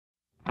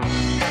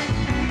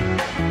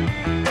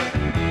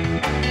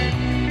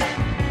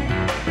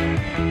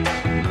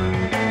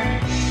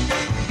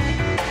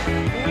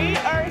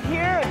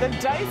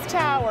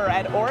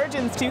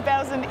Origins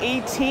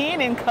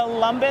 2018 in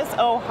Columbus,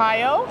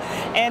 Ohio.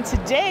 And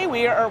today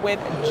we are with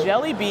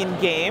Jellybean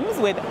Games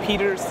with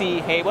Peter C.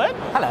 Haywood.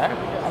 Hello.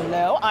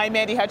 Hello, I'm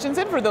Mandy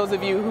Hutchinson. For those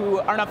of you who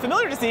are not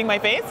familiar to seeing my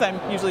face, I'm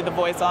usually the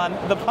voice on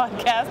the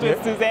podcast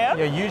with Suzanne.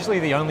 You're usually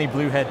the only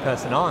blue-haired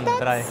person on,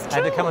 but I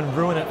had to come and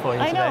ruin it for you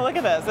today. I know, look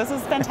at this. This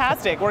is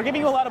fantastic. We're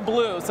giving you a lot of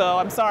blue, so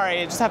I'm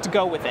sorry. I just have to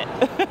go with it.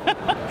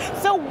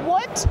 So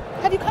what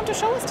have you come to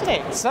show us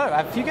today? So I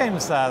have a few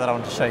games that I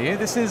want to show you.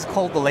 This is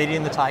called The Lady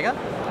and the Tiger.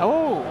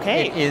 Oh,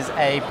 okay. It is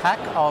a pack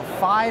of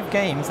 5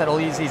 games that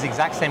all use these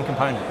exact same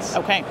components.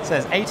 Okay. So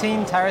there's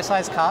 18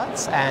 tarot-sized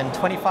cards and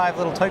 25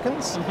 little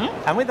tokens.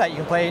 And with that, you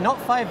can play not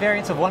 5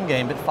 variants of one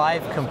game, but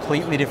 5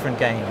 completely different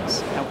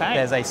games. Okay.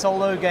 There's a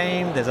solo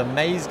game, there's a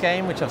maze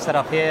game, which I've set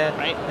up here.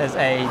 Right. There's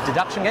a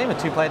deduction game, a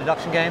 2-player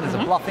deduction game. There's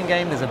a bluffing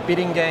game, there's a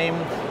bidding game,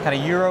 kind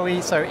of Euro-y.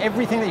 So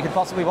everything that you could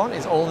possibly want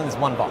is all in this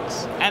one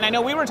box. And I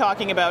know we were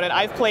talking about it.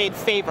 I've played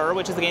Favor,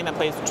 which is a game that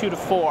plays 2 to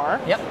 4.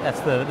 Yep, that's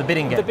the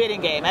bidding game. The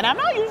bidding game. And I'm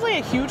not usually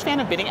a huge fan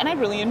of bidding, and I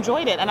really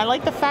enjoyed it. And I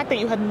like the fact that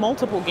you had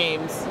multiple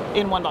games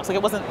in one box. Like,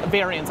 it wasn't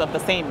variants of the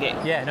same game.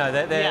 Yeah, no,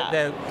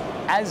 they're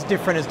as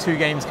different as 2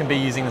 games can be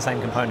using the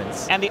same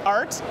components. And the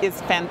art is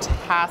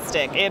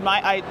fantastic. It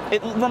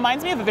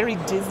reminds me of a very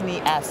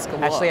Disney-esque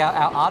look. Actually,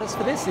 our artist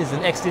for this is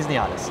an ex-Disney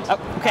artist.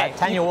 Oh, okay.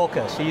 Tanya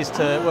Walker. She used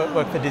to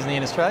work for Disney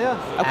in Australia,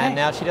 and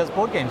now she does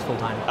board games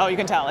full-time. Oh, you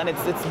can tell, and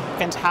it's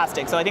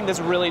fantastic. So I think this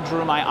really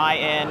drew my eye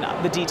in.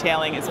 The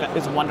detailing is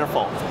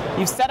wonderful.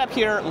 You've set up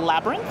here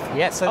Labyrinth?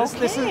 Yeah, so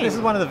this is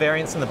one of the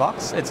variants in the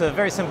box. It's a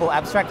very simple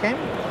abstract game.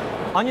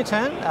 On your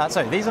turn,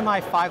 so these are my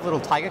 5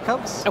 little tiger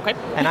cubs. Okay.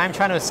 And I'm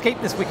trying to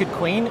escape this wicked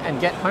queen and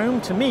get home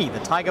to me, the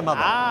tiger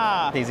mother.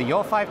 Ah. These are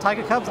your 5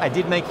 tiger cubs. I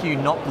did make you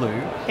not blue.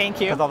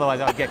 Thank you. Because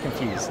otherwise I would get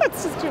confused.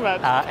 That's just too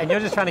much. And you're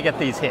just trying to get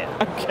these here.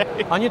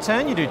 Okay. On your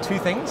turn, you do 2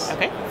 things.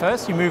 Okay.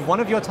 First, you move one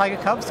of your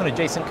tiger cubs to an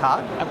adjacent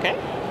card. Okay.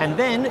 And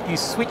then you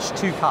switch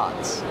 2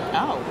 cards.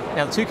 Oh.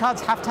 Now, the 2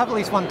 cards have to have at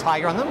least 1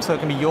 tiger on them, so it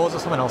can be yours or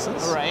someone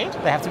else's. Right.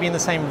 They have to be in the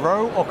same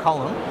row or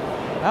column.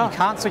 Oh. You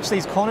can't switch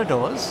these corner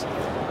doors.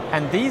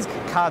 And these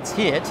cards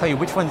here tell you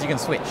which ones you can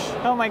switch.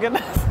 Oh my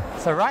goodness.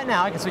 So right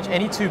now, I can switch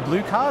any 2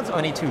 blue cards or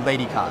any 2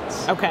 lady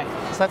cards. Okay.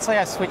 So let's say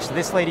I switch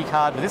this lady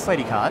card with this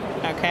lady card.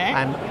 Okay.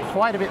 I'm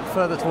quite a bit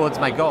further towards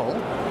my goal.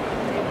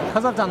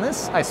 Because I've done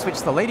this, I switch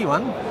the lady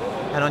one.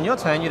 And on your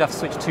turn, you'd have to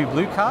switch 2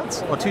 blue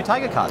cards or 2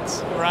 tiger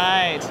cards.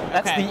 Right.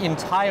 That's the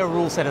entire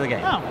rule set of the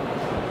game. Oh.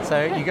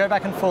 So you go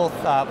back and forth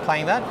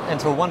playing that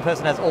until one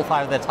person has all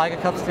 5 of their tiger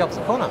cubs to the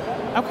opposite corner.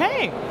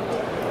 Okay.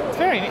 It's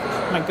very neat.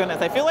 My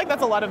goodness, I feel like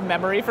that's a lot of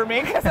memory for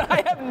me because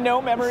I have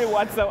no memory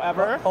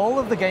whatsoever. All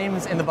of the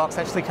games in the box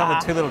actually come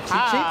with 2 little cheat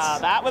sheets.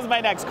 That was my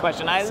next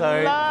question. I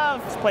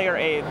love player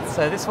aids.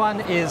 So this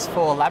one is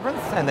for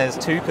Labyrinth, and there's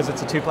 2 because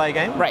it's a 2-player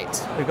game.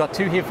 Right. We've got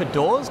 2 here for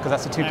Doors because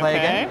that's a 2-player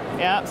game.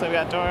 Yeah, so we've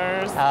got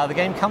Doors. The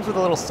game comes with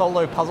a little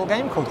solo puzzle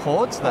game called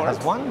Horde, so that has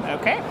 1.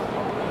 Okay.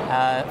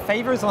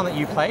 Favor is the one that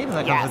you played, and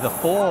that comes with the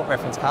 4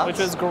 reference cards.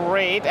 Which was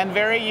great and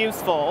very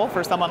useful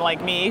for someone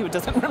like me who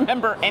doesn't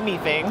remember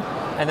anything.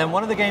 And then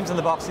one of the games in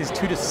the box is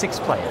 2 to 6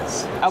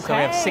 players. Okay. So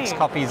we have 6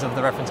 copies of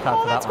the reference card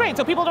for that one. Oh, that's great.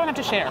 So people don't have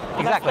to share.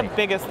 Exactly. That's the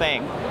biggest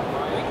thing.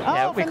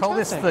 Yeah, we call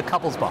this the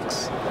couples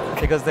box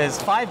because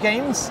there's 5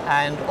 games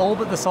and all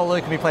but the solo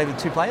can be played with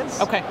 2 players.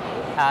 Okay.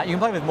 You can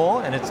play with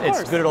more, and it's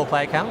good at all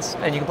player counts,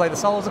 and you can play the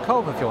solo as a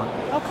co-op if you want.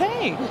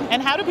 Okay.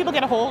 And how do people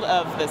get a hold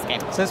of this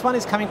game? So this one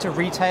is coming to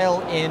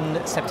retail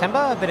in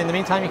September, but in the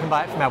meantime, you can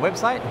buy it from our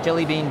website,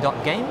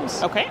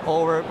 jellybean.games. Okay.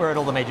 Or we're at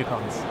all the major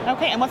cons.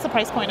 Okay. And what's the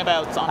price point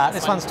about on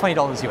this one's $20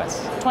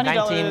 US. $20.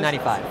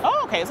 $19.95.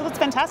 Oh, okay. So that's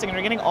fantastic. And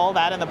you're getting all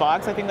that in the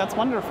box. I think that's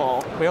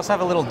wonderful. We also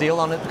have a little deal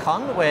on at the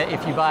con where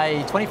if you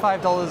buy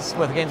 $25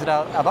 worth of games at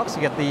our box,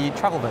 you get the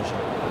travel version.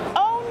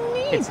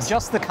 It's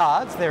just the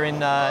cards. They're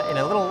in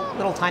a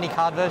little tiny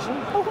card version.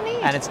 Oh,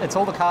 neat. And it's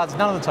all the cards,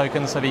 none of the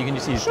tokens, so you can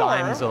just use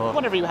dimes or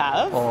whatever you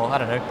have. Or I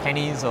don't know,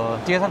 pennies or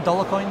do you guys have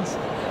dollar coins?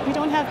 We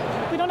don't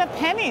have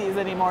pennies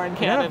anymore in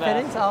Canada. You don't have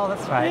pennies? Oh,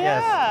 that's right.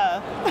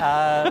 Yeah.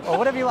 Yes. Or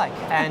whatever you like,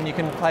 and you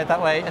can play it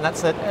that way, and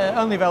that's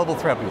only available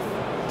through our booth.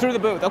 Through the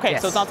booth. Okay,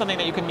 yes. So it's not something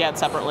that you can get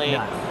separately.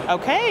 No.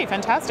 Okay,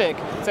 fantastic.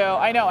 So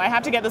I know I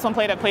have to get this one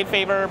played. I've played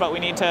Favor, but I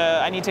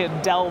need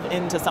to delve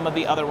into some of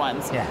the other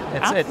ones. Yeah,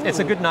 it's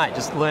a good night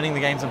just learning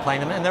the games and playing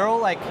them, and they're all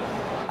like.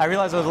 I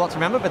realize there was a lot to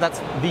remember, but that's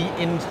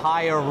the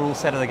entire rule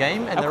set of the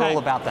game, and they're all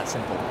about that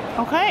simple.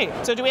 Okay,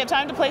 so do we have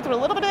time to play through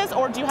a little bit of this,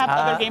 or do you have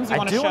other games you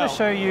want to show? I do want to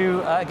show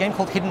you a game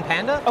called Hidden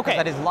Panda. Okay.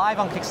 That is live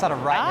on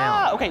Kickstarter right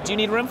now. Okay. Do you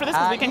need room for this?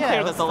 Because we can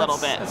clear this a little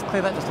bit. Let's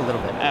clear that just a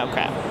little bit.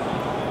 Okay.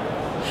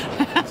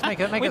 Let's make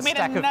a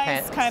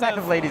stack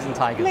of ladies and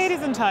tigers.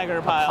 Ladies and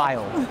tiger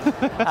pile.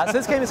 So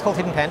this game is called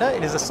Hidden Panda.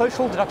 It is a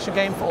social deduction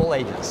game for all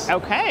ages.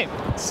 Okay.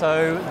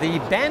 So the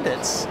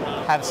bandits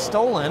have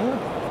stolen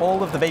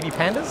all of the baby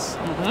pandas.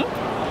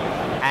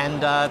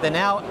 And they're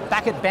now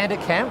back at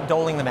bandit camp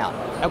doling them out.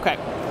 Okay.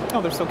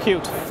 Oh, they're so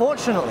cute.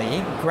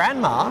 Fortunately,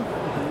 Grandma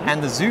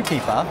and the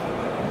zookeeper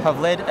have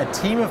led a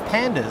team of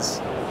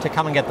pandas to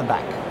come and get them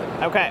back.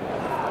 Okay.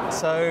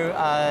 So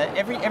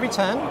every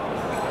turn,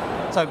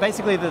 So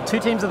basically the two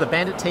teams are the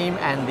bandit team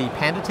and the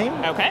panda team.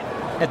 Okay.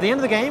 At the end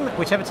of the game,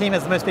 whichever team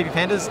has the most baby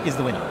pandas is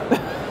the winner.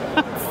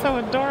 That's so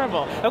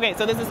adorable. Okay,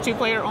 so this is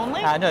 2-player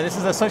only? No, this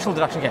is a social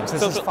deduction game. So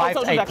this is 5 to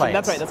 8 players.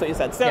 That's right, that's what you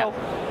said. So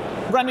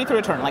run me through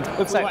a turn. Like, how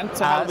do we So do at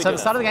the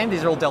start of the game,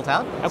 these are all dealt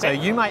out. Okay. So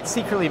you might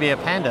secretly be a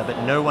panda,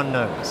 but no one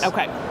knows.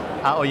 Okay.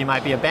 Or you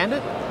might be a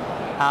bandit.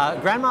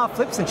 Grandma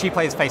flips and she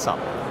plays face up.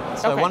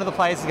 So one of the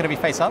players is going to be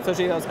face up. So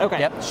she goes, okay.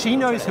 Yep. She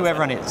knows who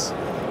everyone is.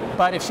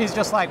 But if she's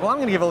just like, well, I'm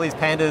going to give all these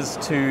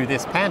pandas to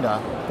this panda,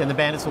 then the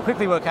bandits will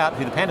quickly work out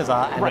who the pandas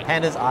are, and the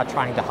pandas are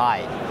trying to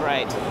hide.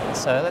 Right.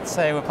 So let's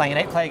say we're playing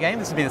an 8-player game.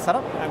 This would be the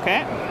setup.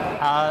 Okay.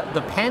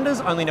 The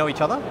pandas only know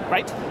each other.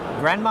 Right.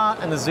 Grandma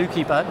and the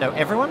zookeeper know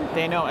everyone.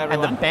 They know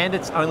everyone. And the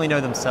bandits only know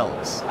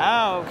themselves.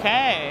 Oh,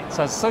 okay.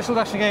 So it's a social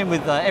deduction game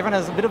with everyone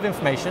has a bit of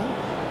information.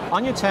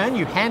 On your turn,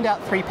 you hand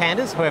out 3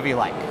 pandas, whoever you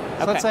like.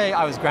 So let's say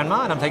I was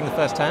grandma and I'm taking the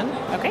first turn.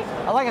 Okay.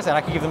 Like I said,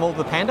 I could give them all to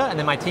the panda and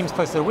then my team's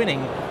closer to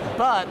winning,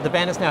 but the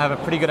bandits now have a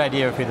pretty good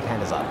idea of who the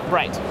pandas are.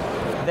 Right.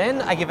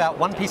 Then I give out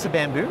 1 piece of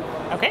bamboo.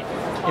 Okay.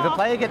 If a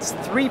player gets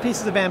 3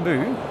 pieces of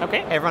bamboo,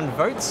 everyone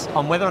votes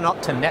on whether or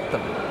not to net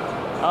them.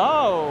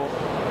 Oh.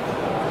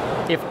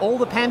 If all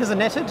the pandas are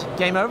netted,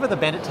 game over, the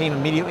bandit team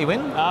immediately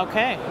win.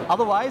 Okay.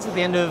 Otherwise, at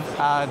the end of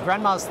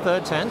Grandma's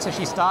 3rd turn, so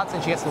she starts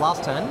and she gets the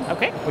last turn,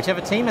 whichever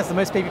team has the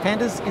most baby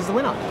pandas is the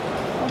winner.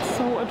 That's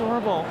so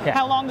adorable. Yeah.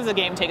 How long does a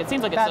game take? It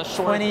seems like About it's a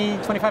short...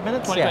 25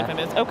 minutes? 25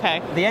 minutes,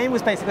 okay. The aim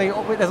was basically,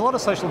 there's a lot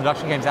of social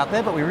deduction games out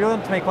there, but we really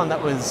wanted to make one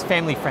that was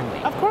family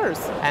friendly. Of course.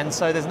 And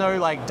so there's no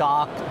like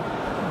dark,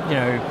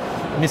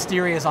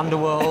 mysterious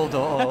underworld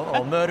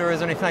or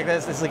murderers or anything like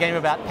this. This is a game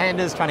about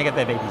pandas trying to get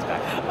their babies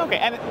back. Okay,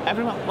 and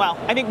everyone, well,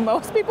 I think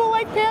most people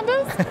like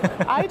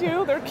pandas. I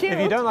do, they're cute. If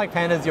you don't like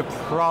pandas, you're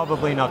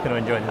probably not going to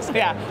enjoy this game.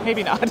 Yeah,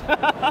 maybe not.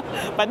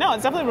 But no,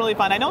 it's definitely really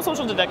fun. I know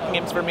social deduction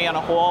games for me on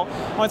a whole,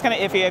 always kind of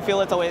iffy. I feel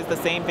it's always the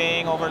same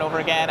thing over and over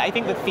again. I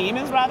think the theme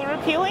is rather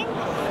appealing,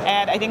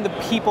 and I think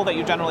the people that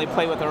you generally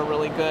play with are a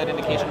really good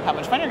indication of how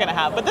much fun you're going to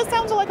have. But this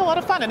sounds like a lot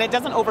of fun, and it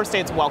doesn't overstay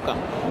its welcome,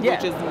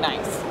 which is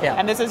nice. Yeah.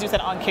 And this is, you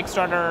said, on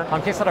Kickstarter.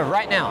 On Kickstarter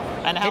right now.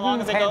 And how long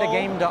does it go?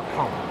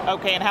 HiddenPandaGame.com.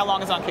 Okay, and how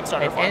long is it on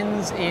Kickstarter for? It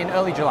ends in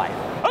early July.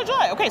 Oh,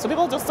 July. Okay, so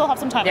people still have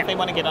some time if they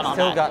want to get in on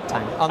Still got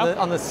time.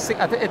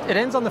 It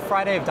ends on the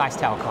Friday of Dice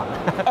Tower Con.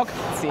 Okay,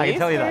 see, I can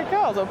tell you there that. you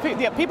go.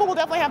 So people will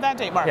definitely have that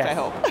date marked, I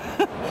hope.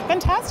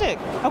 Fantastic.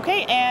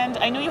 Okay, and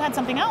I know you had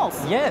something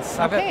else. Yes,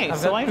 I've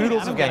got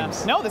oodles of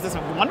games. No, this is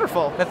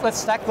wonderful. Let's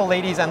stack the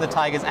ladies and the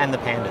tigers and the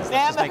pandas.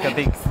 Let's just make a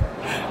big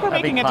We're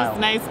making a just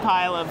nice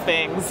pile of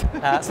things.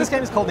 So this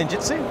game is called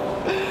Ninjutsu.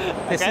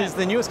 This is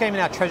the newest game in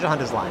our Treasure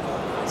Hunters line.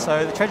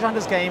 So the Treasure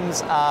Hunters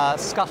games are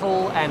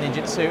Scuttle and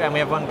Ninjutsu, and we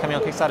have one coming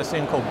on Kickstarter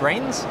soon called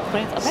Brains.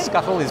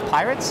 Scuttle is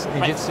pirates,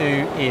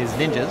 Ninjutsu is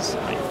ninjas,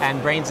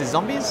 and Brains is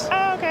zombies.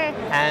 Oh, okay.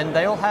 And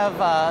they all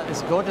have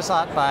this gorgeous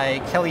art by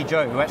Kelly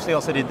Jo, who actually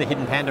also did the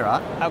Hidden Panda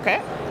art.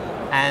 Okay.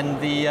 And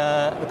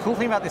the cool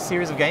thing about this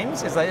series of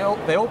games is they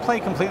all play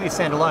completely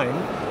standalone.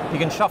 You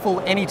can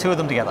shuffle any 2 of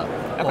them together,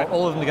 or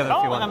all of them together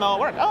if you want. And they'll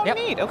work. Oh,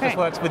 neat. Okay. This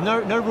works with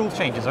no rule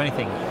changes or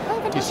anything.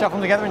 You shuffle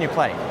them together and you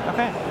play.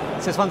 Okay.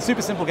 So it's one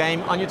super simple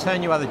game. On your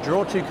turn, you either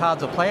draw 2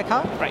 cards or play a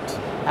card. Right.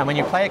 And when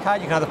you play a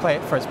card, you can either play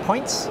it for its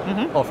points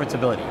or for its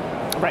ability.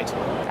 Right.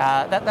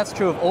 That's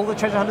true of all the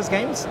Treasure Hunters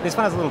games. This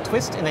one has a little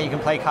twist in that you can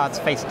play cards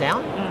face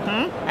down.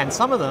 And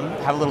some of them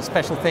have a little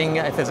special thing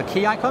if there's a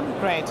key icon.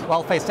 Right.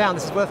 While face down,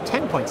 this is worth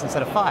 10 points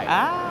instead of 5.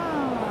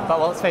 But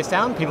while it's face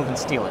down, people can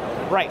steal it.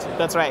 Right,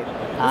 that's right.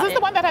 Is this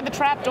the one that had the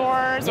trap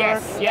doors?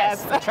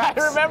 Yes, the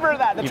traps. I remember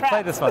that, the traps. You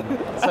played this one.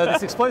 So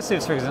this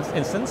explosives, for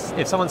instance,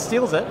 if someone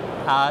steals it,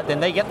 then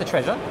they get the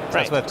treasure. So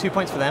it's worth 2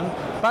 points for them,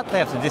 but they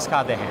have to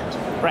discard their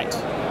hand. Right.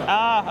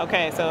 Ah,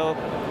 okay, so,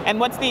 and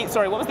what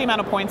was the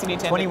amount of points you need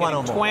to 21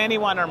 or more.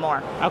 21 or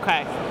more,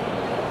 okay.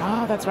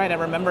 Oh, that's right, I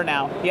remember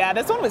now. Yeah,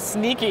 this one was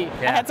sneaky.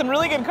 I had some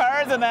really good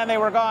cards, and then they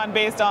were gone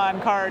based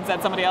on cards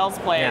that somebody else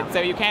played,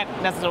 so you can't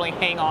necessarily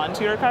hang on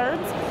to your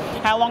cards.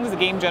 How long does the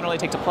game generally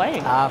take to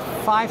play?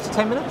 5 to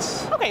 10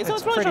 minutes. Okay, so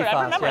it's really short.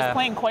 I remember us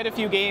playing quite a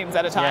few games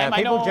at a time. Yeah,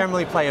 people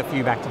generally play a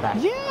few back to back.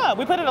 Yeah,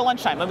 we played it at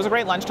lunchtime. It was a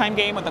great lunchtime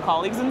game with the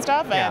colleagues and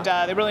stuff, and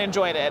they really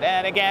enjoyed it.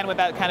 And again, with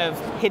that kind of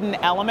hidden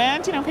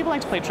element, people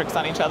like to play tricks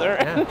on each other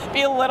and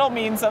be a little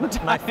mean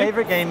sometimes. My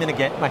favorite thing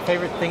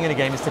in a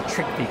game is to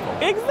trick people.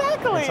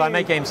 Exactly. And so I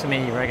make games for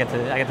me where I get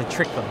to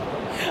trick them.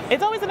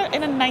 It's always in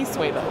a nice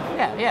way, though.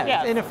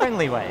 Yeah, in a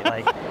friendly way.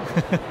 Like,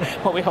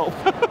 well, we hope.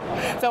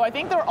 So I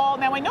think they're all,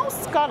 now I know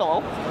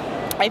Scuttle,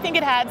 I think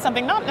it had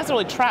something, not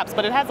necessarily traps,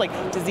 but it has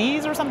like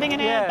disease or something in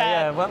it.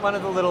 Yeah, one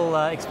of the little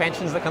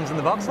expansions that comes in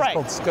the box is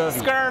called Scurvy.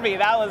 Scurvy,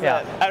 that was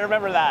it. I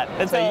remember that.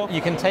 And so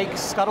you can take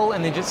Scuttle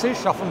and Ninjutsu,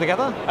 shuffle them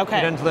together. Okay.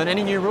 You don't learn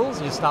any new rules,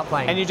 you just start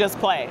playing. And you just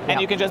play.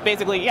 And you can just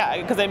basically,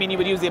 because I mean, you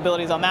would use the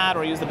abilities on that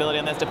or use the ability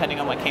on this depending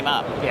on what came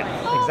up.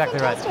 Yeah, exactly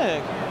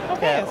fantastic.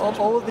 Okay,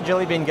 all of the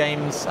Jellybean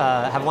games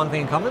have one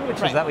thing in common,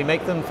 which is that we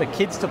make them for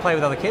kids to play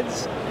with other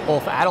kids,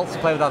 or for adults to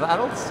play with other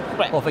adults,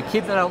 Right. or for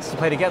kids and adults to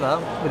play together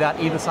without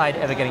either side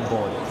ever getting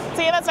bored.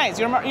 See, that's nice.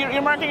 You're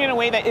marketing in a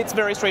way that it's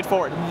very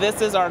straightforward.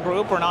 This is our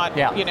group. We're not,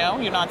 Yeah.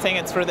 you're not saying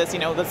it's for this,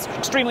 this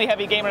extremely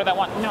heavy gamer that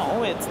want.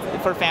 No, it's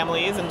for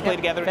families and play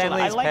together.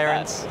 Families, I like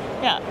parents.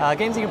 That. Yeah.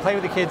 Games you can play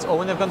with the kids, or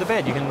when they've gone to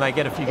bed, you can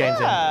get a few games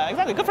in. Yeah,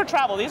 exactly. Good for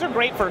travel. These are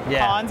great for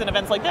cons and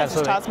events like this.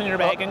 Absolutely. Just toss them in your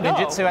bag and go.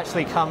 Ninjutsu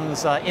actually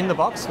comes in the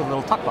box with a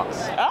little tuck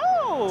box.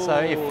 Oh, So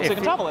if you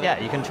can travel with it. Yeah,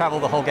 you can travel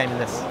the whole game in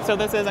this. So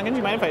this is, do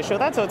you mind if I show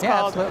that? So it's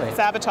called absolutely.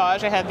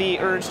 Sabotage. I had the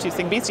urge to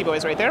sing Beastie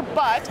Boys right there,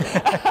 but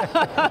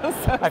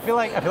I feel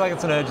like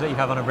it's an urge that you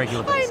have on a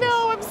regular I basis.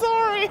 know, I'm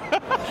sorry.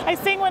 I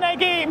sing when I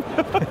game.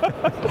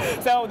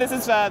 So this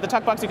is the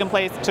tuck box you can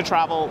place to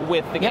travel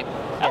with the game.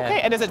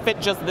 Okay, and does it fit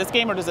just this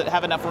game, or does it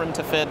have enough room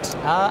to fit?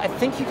 I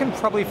think you can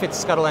probably fit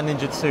Scuttle and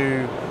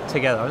Ninjutsu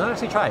together. I've not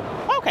actually tried.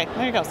 Okay,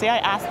 there you go. See, I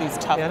asked these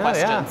tough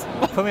questions.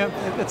 Yeah. For me,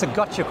 it's a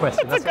gotcha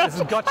question. This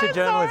is gotcha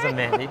journalism,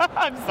 Mandy.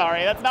 I'm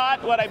sorry, that's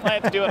not what I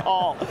planned to do at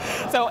all.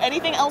 So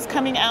anything else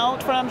coming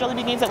out from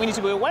Jellybean Games that we need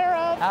to be aware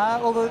of?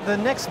 Well, the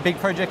next big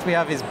project we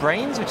have is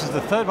Brains, which is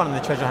the third one in the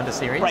Treasure Hunter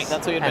series. Right,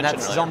 that's what you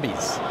mentioned earlier.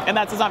 Zombies. And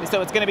that's a zombie.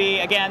 So it's going to be,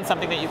 again,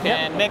 something that you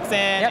can mix in.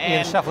 Yep, you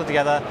can shuffle it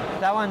together.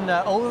 That one,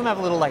 all of them have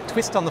a little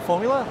twist on the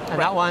formula, and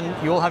that one,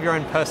 you all have your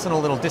own personal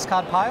little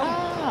discard pile,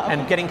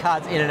 and getting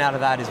cards in and out of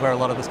that is where a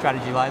lot of the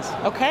strategy lies.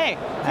 Okay.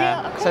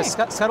 So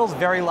Scuttle's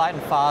very light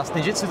and fast,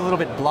 Ninjutsu's a little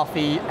bit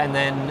bluffy, and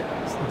then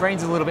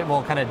Brains is a little bit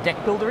more kind of deck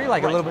buildery,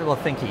 a little bit more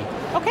thinky.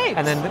 Okay.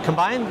 And then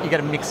combined, you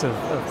get a mix of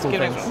cool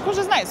things. Which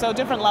is nice. So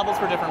different levels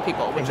for different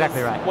people, which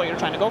Exactly is right. what you're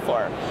trying to go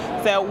for.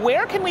 So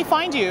where can we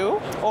find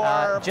you?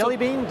 Or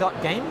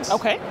Jellybean.games.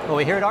 Okay. Well,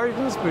 we're here at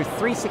Origins, booth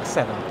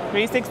 367.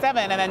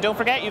 367. And then don't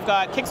forget, you've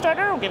got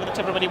Kickstarter. We'll give it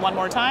to everybody one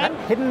more time.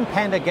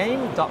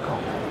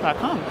 HiddenPandaGame.com.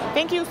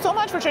 Thank you so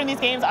much for sharing these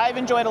games. I've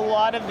enjoyed a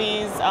lot of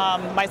these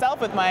myself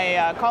with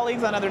my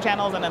colleagues on other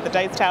channels and at the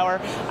Dice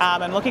Tower.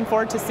 I'm looking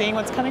forward to seeing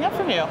what's coming up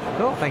from you.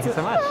 Cool, thank you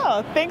so much.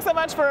 Oh, thanks so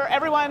much for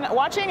everyone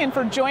watching and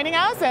for joining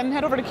us. And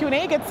head over to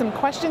Q&A, get some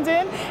questions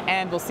in,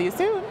 and we'll see you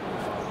soon.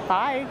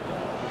 Bye.